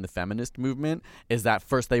to join the feminist movement is that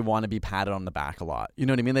first they want to be patted on the back a lot. You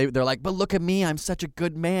know what I mean? They're like, but look at me, I'm such a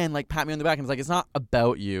good man. Like pat me on the back. And it's like, it's not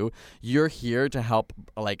about you. You're here to help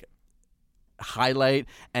like highlight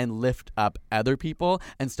and lift up other people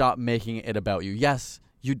and stop making it about you. Yes,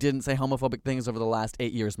 you didn't say homophobic things over the last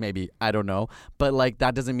 8 years, maybe. I don't know. But, like,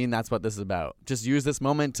 that doesn't mean that's what this is about. Just use this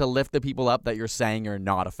moment to lift the people up that you're saying you're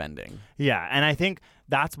not offending. Yeah, and I think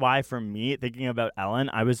that's why, for me, thinking about Ellen,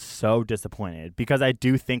 I was so disappointed because I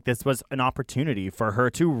do think this was an opportunity for her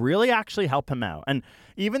to really actually help him out. And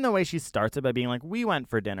even the way she starts it by being like, we went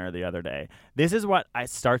for dinner the other day, this is what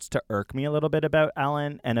starts to irk me a little bit about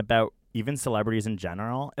Ellen and about even celebrities in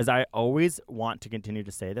general, is I always want to continue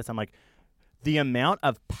to say this. I'm like, the amount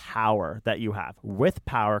of power that you have. With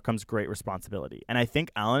power comes great responsibility. And I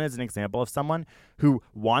think Ellen is an example of someone who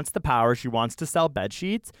wants the power. She wants to sell bed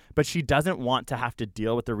sheets, but she doesn't want to have to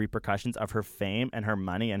deal with the repercussions of her fame and her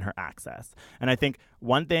money and her access. And I think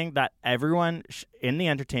one thing that everyone in the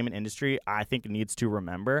entertainment industry, I think, needs to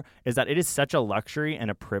remember is that it is such a luxury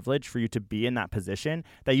and a privilege for you to be in that position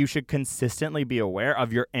that you should consistently be aware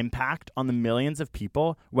of your impact on the millions of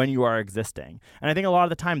people when you are existing. And I think a lot of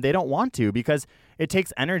the time they don't want to, because it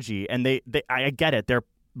takes energy, and I get it. They're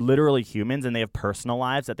literally humans and they have personal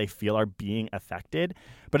lives that they feel are being affected.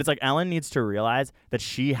 But it's like Ellen needs to realize that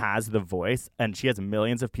she has the voice and she has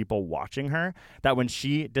millions of people watching her, that when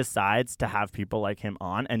she decides to have people like him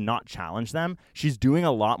on and not challenge them, she's doing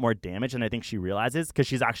a lot more damage than I think she realizes, because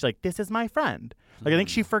she's actually like, this is my friend. Like, I think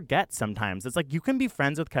she forgets sometimes. It's like, you can be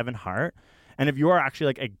friends with Kevin Hart, and if you are actually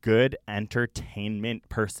like a good entertainment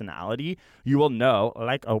personality, you will know,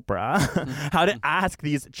 like Oprah, how to ask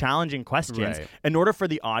these challenging questions in order for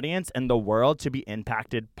the audience and the world to be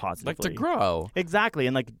impacted positively. Like, to grow. Exactly.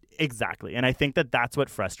 And I think that that's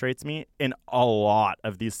what frustrates me in a lot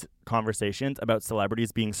of these conversations about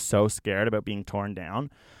celebrities being so scared about being torn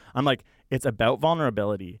down. I'm like, it's about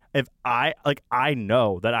vulnerability. If I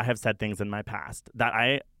know that I have said things in my past that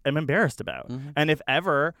I am embarrassed about. And if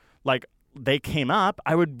ever, like, they came up,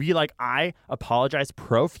 I would be like, I apologize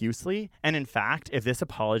profusely. And in fact, if this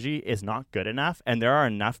apology is not good enough and there are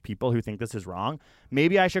enough people who think this is wrong,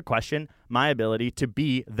 maybe I should question my ability to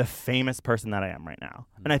be the famous person that I am right now.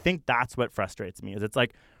 And I think that's what frustrates me, is it's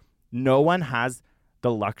like, no one has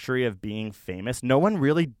the luxury of being famous. No one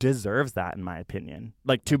really deserves that, in my opinion.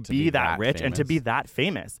 Like, to be that rich famous. And to be that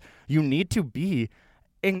famous. You need to be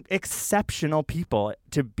exceptional people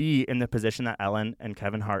to be in the position that Ellen and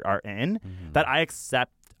Kevin Hart are in, that I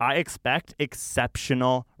expect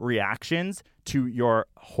exceptional reactions to your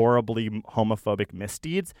horribly homophobic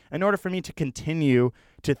misdeeds in order for me to continue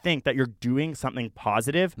to think that you're doing something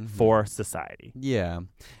positive for society. Yeah.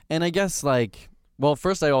 And I guess, like, well,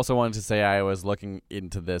 first I also wanted to say I was looking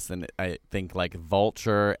into this, and I think, like,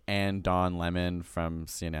 Vulture and Don Lemon from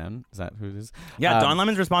CNN, is that who it is? Yeah, Don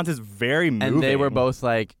Lemon's response is very moving. And they were both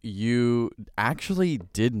like, you actually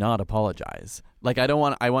did not apologize. Like, I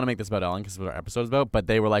want to make this about Ellen because it's what our episode is about, but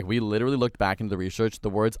they were like, we literally looked back into the research. The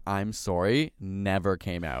words "I'm sorry" never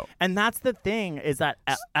came out. And that's the thing, is that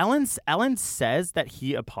Ellen says that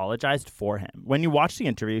he apologized for him. When you watch the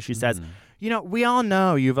interview, she says, you know, we all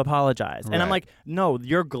know you've apologized. And I'm like, no,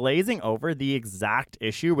 you're glazing over the exact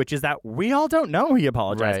issue, which is that we all don't know he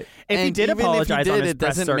apologized. If he did apologize on his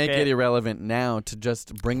press circuit, it doesn't make it irrelevant now to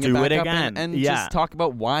just bring it back up and just talk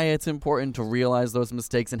about why it's important to realize those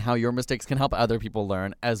mistakes and how your mistakes can help other people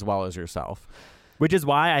learn as well as yourself. Which is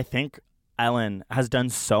why I think Ellen has done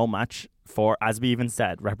so much for, as we even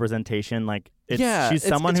said, representation. Like, she's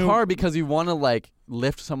someone who... It's hard because you want to, like,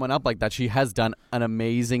 lift someone up like that. She has done an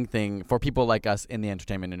amazing thing for people like us in the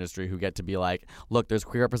entertainment industry who get to be like, look, there's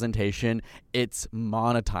queer representation. It's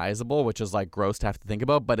monetizable, which is, like, gross to have to think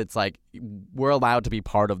about, but it's like, we're allowed to be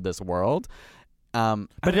part of this world. But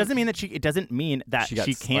it doesn't mean that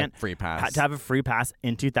she can't, like, free pass. To have a free pass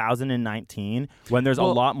in 2019 when there's a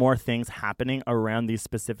lot more things happening around these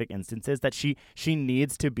specific instances that she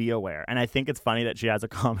needs to be aware. And I think it's funny that she has a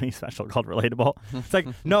comedy special called Relatable. It's like,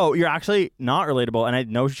 no, you're actually not relatable. And I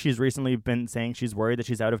know she's recently been saying she's worried that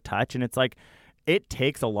she's out of touch. And it's like, it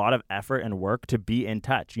takes a lot of effort and work to be in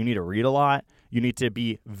touch. You need to read a lot. You need to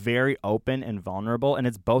be very open and vulnerable. And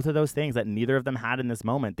it's both of those things that neither of them had in this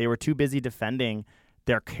moment. They were too busy defending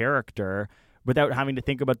their character without having to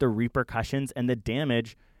think about the repercussions and the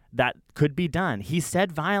damage that could be done. He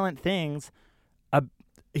said violent things.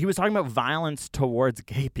 He was talking about violence towards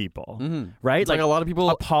gay people, right? It's like a lot of people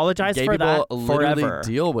apologize for that literally forever.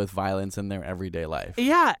 Deal with violence in their everyday life.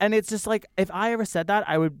 Yeah, and it's just like, if I ever said that,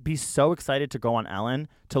 I would be so excited to go on Ellen,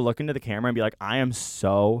 to look into the camera and be like, I am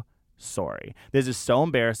so sorry. This is so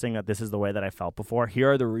embarrassing that this is the way that I felt before.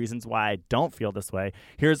 Here are the reasons why I don't feel this way.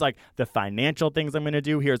 Here's, like, the financial things I'm going to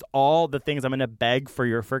do. Here's all the things I'm going to beg for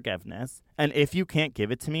your forgiveness. And if you can't give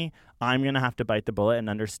it to me, I'm going to have to bite the bullet and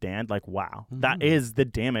understand, like, wow, that is the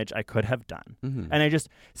damage I could have done. And I just,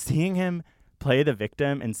 seeing him play the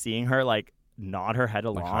victim and seeing her, like, nod her head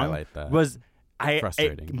along highlight that. was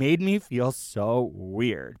Frustrating. it made me feel so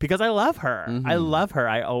weird because I love her. I love her.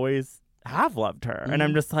 I always have loved her. And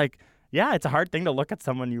I'm just like, yeah, it's a hard thing to look at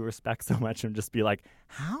someone you respect so much and just be like,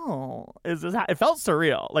 how is this? It felt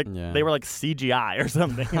surreal. Like they were like CGI or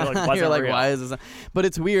something. You're like, You're like, real. why is this? But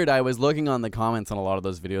it's weird. I was looking on the comments on a lot of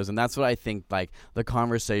those videos, and that's what I think, like, the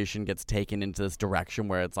conversation gets taken into this direction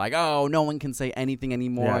where it's like, oh, no one can say anything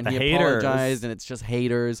anymore, Yeah, and the he haters. apologized, and it's just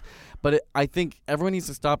haters. But I think everyone needs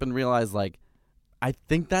to stop and realize, like, I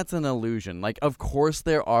think that's an illusion. Like, of course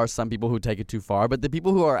there are some people who take it too far, but the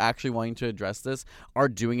people who are actually wanting to address this are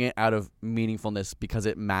doing it out of meaningfulness because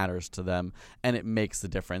it matters to them and it makes the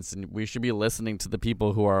difference. And we should be listening to the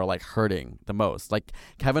people who are, like, hurting the most. Like,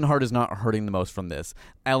 Kevin Hart is not hurting the most from this.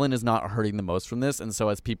 Ellen is not hurting the most from this. And so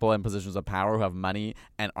as people in positions of power who have money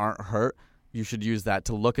and aren't hurt, you should use that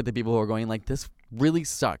to look at the people who are going like, this really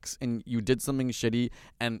sucks and you did something shitty,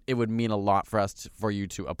 and it would mean a lot for us for you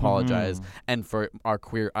to apologize and for our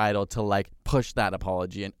queer idol to, like, push that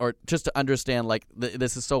apology and or just to understand, like,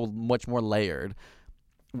 this is so much more layered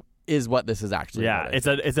is what this is actually. Yeah, it's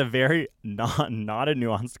a very not a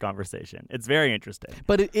nuanced conversation. It's very interesting.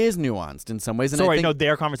 But it is nuanced in some ways. And Sorry, I think, no,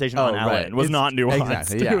 their conversation on Ellen was It's not nuanced.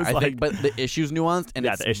 Exactly, yeah. It was I like, think, but the issue's nuanced, and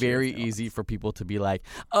Yeah, it's the issue very is nuanced. easy for people to be like,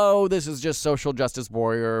 oh, this is just social justice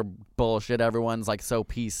warrior bullshit. Everyone's, like, so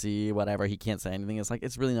PC, whatever. He can't say anything. It's like,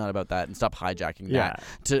 it's really not about that, and stop hijacking that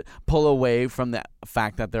to pull away from the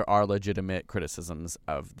fact that there are legitimate criticisms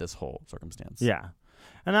of this whole circumstance. Yeah.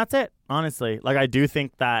 And that's it, honestly. Like, I do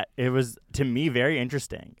think that it was, to me, very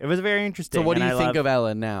interesting. It was very interesting. So what do and you think of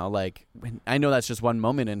Ellen now? Like, I know that's just one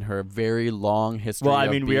moment in her very long history. Well, I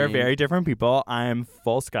of mean, we are being- very different people. I'm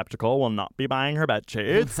full skeptical. Will not be buying her bed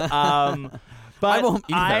sheets. But I won't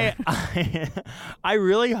either. I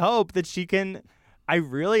really hope that she can. I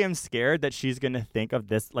really am scared that she's going to think of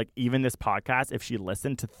this, like, even this podcast, if she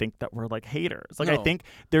listened, to think that we're, like, haters. Like, No. I think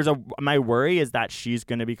my worry is that she's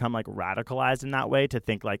going to become, like, radicalized in that way, to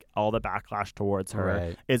think, like, all the backlash towards her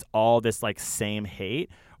Right. is all this, like, same hate.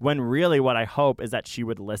 When really what I hope is that she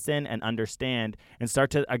would listen and understand and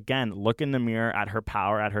start to, again, look in the mirror at her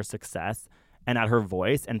power, at her success, and at her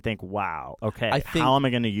voice and think, wow, okay, I think how am I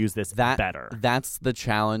going to use this better? That's the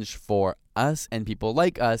challenge for us and people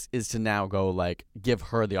like us, is to now go, like, give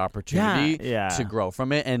her the opportunity to grow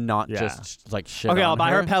from it and not just, like, shit Okay, on I'll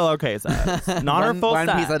buy her pillowcases. Not her full one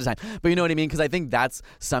set. piece at a time. But you know what I mean? Because I think that's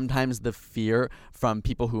sometimes the fear from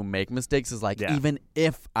people who make mistakes is like, even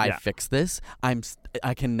if I fix this,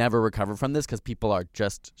 I can never recover from this because people are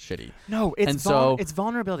just shitty. No, it's and so it's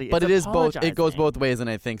vulnerability. But it's it is both. It goes apologizing. both ways, and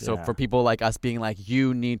I think so. For people like us being like,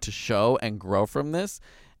 you need to show and grow from this.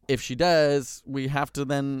 If she does, we have to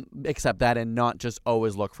then accept that and not just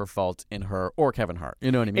always look for fault in her or Kevin Hart.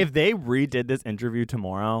 You know what I mean? If they redid this interview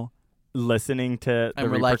tomorrow, listening to the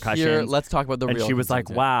and we're like, repercussions, here, let's talk about the and real. she was like,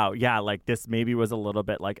 concerns, wow, yeah, like, this maybe was a little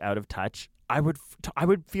bit, like, out of touch. I would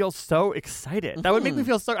feel so excited. That would make me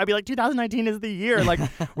feel so. I'd be like, 2019 is the year. Like,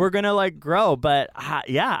 we're gonna, like, grow. But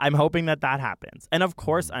yeah, I'm hoping that happens. And of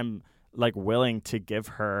course, I'm, like, willing to give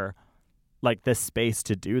her, like, the space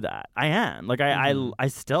to do that. I am. Like, I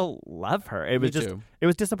still love her. It was it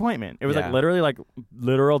was disappointment. It was like literally, like,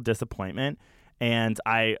 literal disappointment. And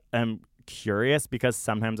I am curious because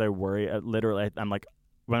sometimes I worry. Literally, I'm like,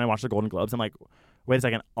 when I watch the Golden Globes, I'm like, wait a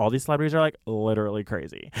second, all these celebrities are, like, literally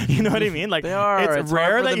crazy. You know what I mean? Like, they are. It's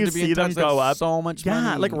rare hard for that them you to be see in them touch. They have go up. so much Yeah,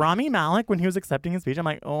 money. like Rami Malek when he was accepting his speech, I'm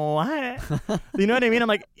like, oh, what? You know what I mean? I'm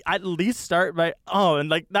like, at least start by and,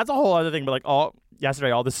 like, that's a whole other thing. But, like,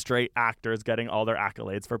 yesterday, all the straight actors getting all their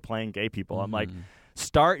accolades for playing gay people. I'm like,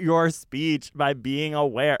 start your speech by being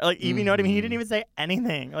aware. Like, even you know what I mean? He didn't even say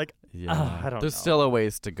anything. Like, I don't There's know. still a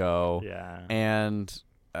ways to go. Yeah. And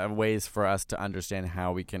ways for us to understand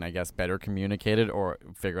how we can, I guess, better communicate it or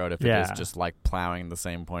figure out if it is just, like, plowing the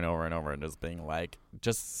same point over and over and just being like,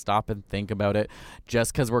 just stop and think about it.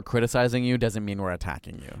 Just because we're criticizing you doesn't mean we're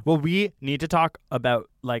attacking you. Well, we need to talk about,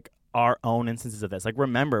 like, our own instances of this. Like,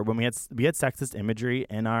 remember when we had sexist imagery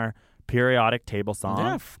in our periodic table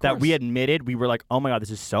song that we admitted, we were like, oh my God, this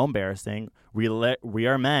is so embarrassing. We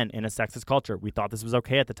are men in a sexist culture. We thought this was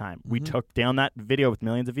okay at the time. We took down that video with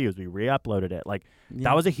millions of views. We re-uploaded it. Like,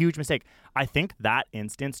 that was a huge mistake. I think that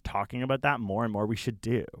instance, talking about that more and more, we should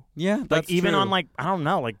do. Yeah, like, that's even true. on, like, I don't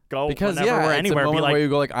know, like, go because whenever we're it's anywhere. a moment be like, where you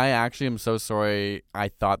go like, I actually am so sorry. I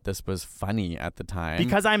thought this was funny at the time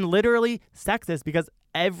because I'm literally sexist because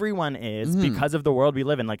everyone is because of the world we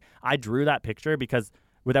live in. Like, I drew that picture because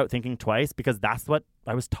without thinking twice because that's what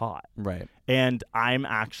I was taught. Right. And I'm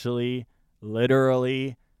actually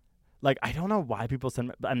literally, like, I don't know why people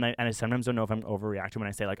send, and I sometimes don't know if I'm overreacting when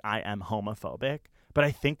I say, like, I am homophobic, But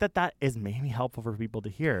I think that is maybe helpful for people to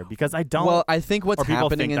hear because I don't. Well, I think what's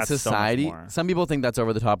happening in society, so some people think that's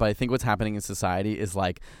over the top, but I think what's happening in society is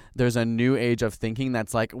like there's a new age of thinking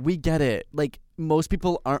that's like, we get it. Like, most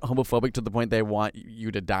people aren't homophobic to the point they want you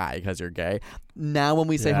to die because you're gay. Now when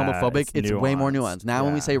we say homophobic, it's way more nuanced. Now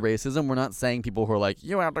when we say racism, we're not saying people who are like,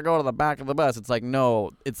 you have to go to the back of the bus. It's like,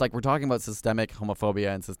 no, it's like we're talking about systemic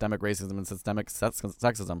homophobia and systemic racism and systemic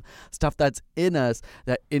sexism. Stuff that's in us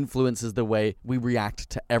that influences the way we react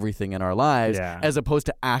to everything in our lives, as opposed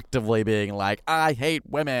to actively being like, I hate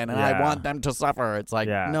women and I want them to suffer. It's like,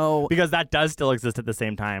 no. Because that does still exist at the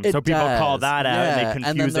same time. So people call that out and they confuse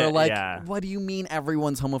and then they're it. Like, what do you mean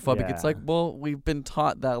everyone's homophobic? It's like, well, we've been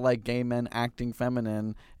taught that like gay men acting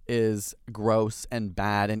feminine is gross and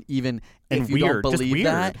bad, and even if you don't believe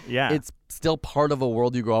that, it's still part of a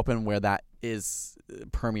world you grow up in where that is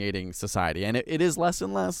permeating society, and it is less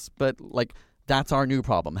and less, but like that's our new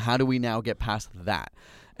problem. How do we now get past that?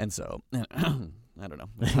 And so I don't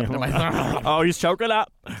know. Oh, he's choking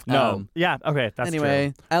up. No. Okay. That's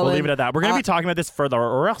anyway, true. Ellen, we'll leave it at that. We're going to be talking about this for the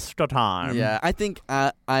rest of time. Yeah, I think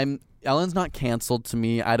Ellen's not canceled to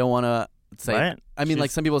me. I don't want to say. What? I mean,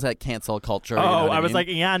 like some people say cancel culture. Oh, you know what I was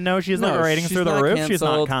mean? like, no, she's not ratings through the roof. She's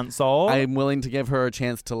not canceled. I'm willing to give her a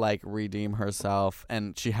chance to like redeem herself,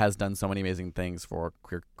 and she has done so many amazing things for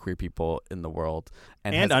queer people in the world.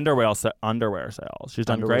 And underwear sales. She's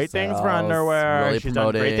done great things for underwear. Really she's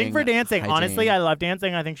done great things for dancing. hygiene. Honestly, I love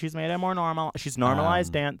dancing. I think she's made it more normal. She's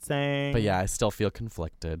normalized dancing. But yeah, I still feel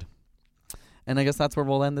conflicted. And I guess that's where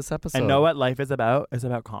we'll end this episode. And know what life is about? It's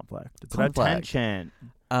about conflict. It's about tension.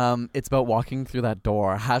 It's about walking through that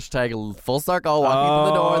door. Hashtag full circle, walking through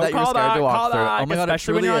the door that you're scared to walk through. Oh my God,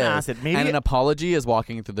 especially it when truly you're on is. acid. Maybe and an apology is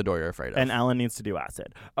walking through the door you're afraid of. And Ellen needs to do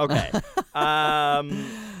acid. Okay.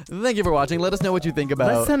 Thank you for watching. Let us know what you think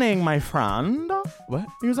about listening, my friend. What?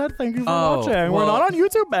 You said thank you for watching. Well, we're not on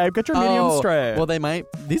YouTube, babe. Get your medium straight. Well,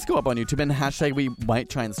 these go up on YouTube, and hashtag we might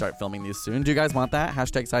try and start filming these soon. Do you guys want that?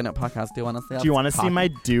 Hashtag Side Note Podcast. Do you want to see? Do you want to see my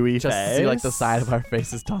dewy just face? See like the side of our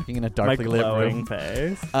faces talking in a darkly lit room.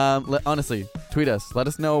 Face. Honestly, tweet us. Let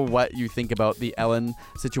us know what you think about the Ellen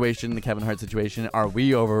situation, the Kevin Hart situation. Are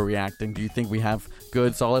we overreacting? Do you think we have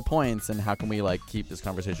good, solid points? And how can we like keep this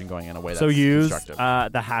conversation going in a way that's constructive?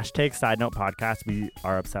 The hashtag Side Note Podcast. We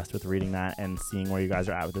are obsessed with reading that and seeing where you guys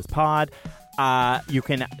are at with this pod. You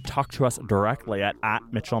can talk to us directly at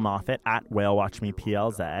Mitchell Moffat, at Whale Watch Me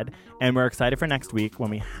PLZ. And we're excited for next week when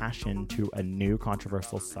we hash into a new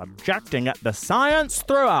controversial subject and get the science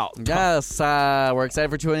throughout. Yes, we're excited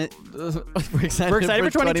for we're excited for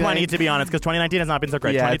 2020, to be honest, because 2019 has not been so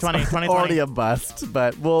great. Yeah, 2020. Already a bust,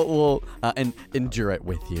 but we'll endure it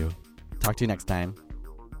with you. Talk to you next time.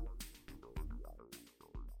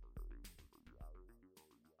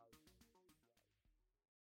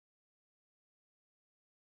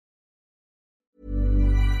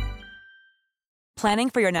 Planning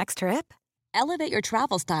for your next trip? Elevate your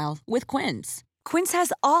travel style with Quince. Quince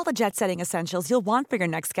has all the jet-setting essentials you'll want for your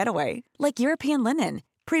next getaway, like European linen,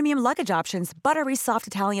 premium luggage options, buttery soft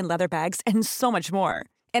Italian leather bags, and so much more.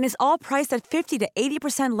 And is all priced at 50 to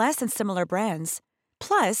 80% less than similar brands.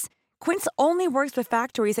 Plus, Quince only works with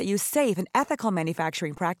factories that use safe and ethical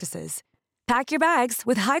manufacturing practices. Pack your bags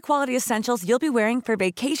with high-quality essentials you'll be wearing for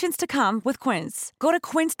vacations to come with Quince. Go to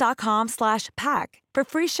quince.com/pack for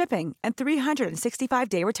free shipping and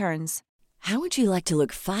 365-day returns. How would you like to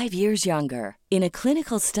look 5 years younger? In a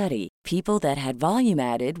clinical study, people that had volume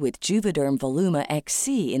added with Juvederm Voluma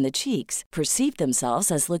XC in the cheeks perceived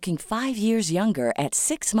themselves as looking 5 years younger at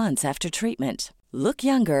 6 months after treatment. Look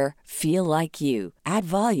younger, feel like you. Add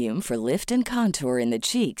volume for lift and contour in the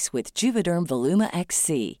cheeks with Juvederm Voluma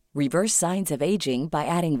XC. Reverse signs of aging by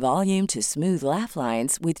adding volume to smooth laugh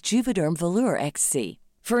lines with Juvederm Volure XC.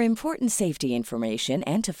 For important safety information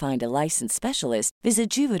and to find a licensed specialist, visit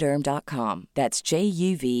Juvederm.com. That's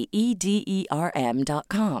JUVEDERM.com.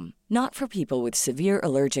 Not for people with severe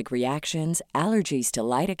allergic reactions, allergies to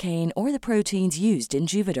lidocaine, or the proteins used in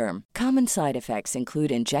Juvederm. Common side effects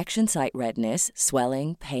include injection site redness,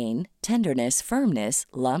 swelling, pain, tenderness, firmness,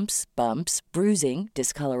 lumps, bumps, bruising,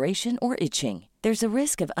 discoloration, or itching. There's a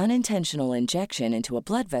risk of unintentional injection into a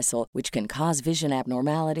blood vessel, which can cause vision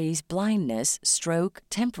abnormalities, blindness, stroke,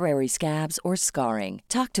 temporary scabs, or scarring.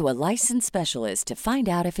 Talk to a licensed specialist to find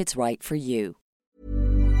out if it's right for you.